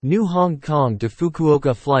New Hong Kong to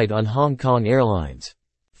Fukuoka flight on Hong Kong Airlines.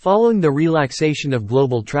 Following the relaxation of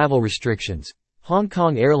global travel restrictions, Hong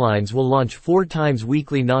Kong Airlines will launch 4 times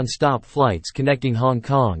weekly non-stop flights connecting Hong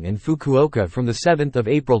Kong and Fukuoka from the 7th of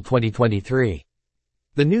April 2023.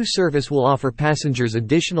 The new service will offer passengers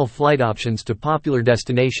additional flight options to popular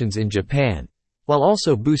destinations in Japan, while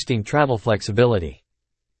also boosting travel flexibility.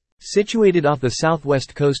 Situated off the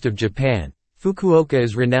southwest coast of Japan, Fukuoka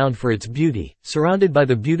is renowned for its beauty, surrounded by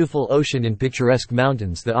the beautiful ocean and picturesque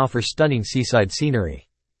mountains that offer stunning seaside scenery.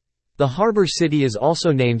 The harbor city is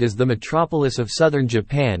also named as the metropolis of southern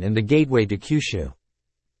Japan and the gateway to Kyushu.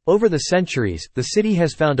 Over the centuries, the city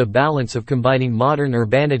has found a balance of combining modern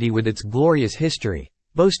urbanity with its glorious history,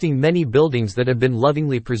 boasting many buildings that have been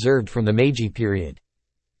lovingly preserved from the Meiji period.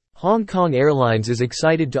 Hong Kong Airlines is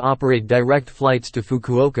excited to operate direct flights to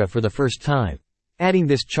Fukuoka for the first time, adding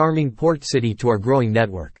this charming port city to our growing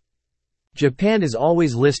network. Japan is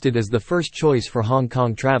always listed as the first choice for Hong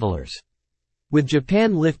Kong travelers. With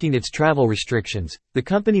Japan lifting its travel restrictions, the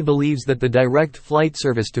company believes that the direct flight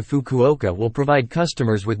service to Fukuoka will provide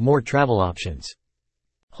customers with more travel options.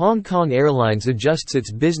 Hong Kong Airlines adjusts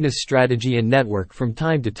its business strategy and network from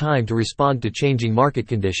time to time to respond to changing market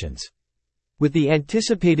conditions. With the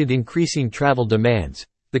anticipated increasing travel demands,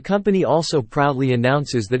 the company also proudly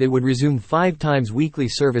announces that it would resume 5 times weekly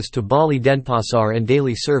service to Bali Denpasar and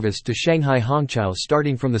daily service to Shanghai Hongqiao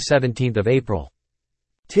starting from the 17th of April.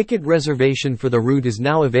 Ticket reservation for the route is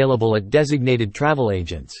now available at designated travel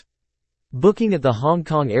agents. Booking at the Hong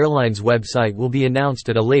Kong Airlines website will be announced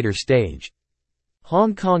at a later stage.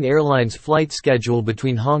 Hong Kong Airlines flight schedule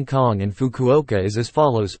between Hong Kong and Fukuoka is as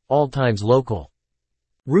follows, all times local.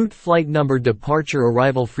 Route flight number departure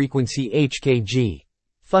arrival frequency HKG.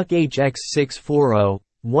 FUK HX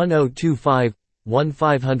 640-1025,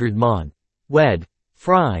 1500 Mon. WED.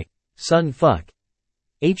 Fry. Sun FUK.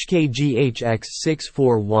 HKG HX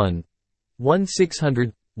 641-1600,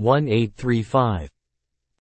 1835.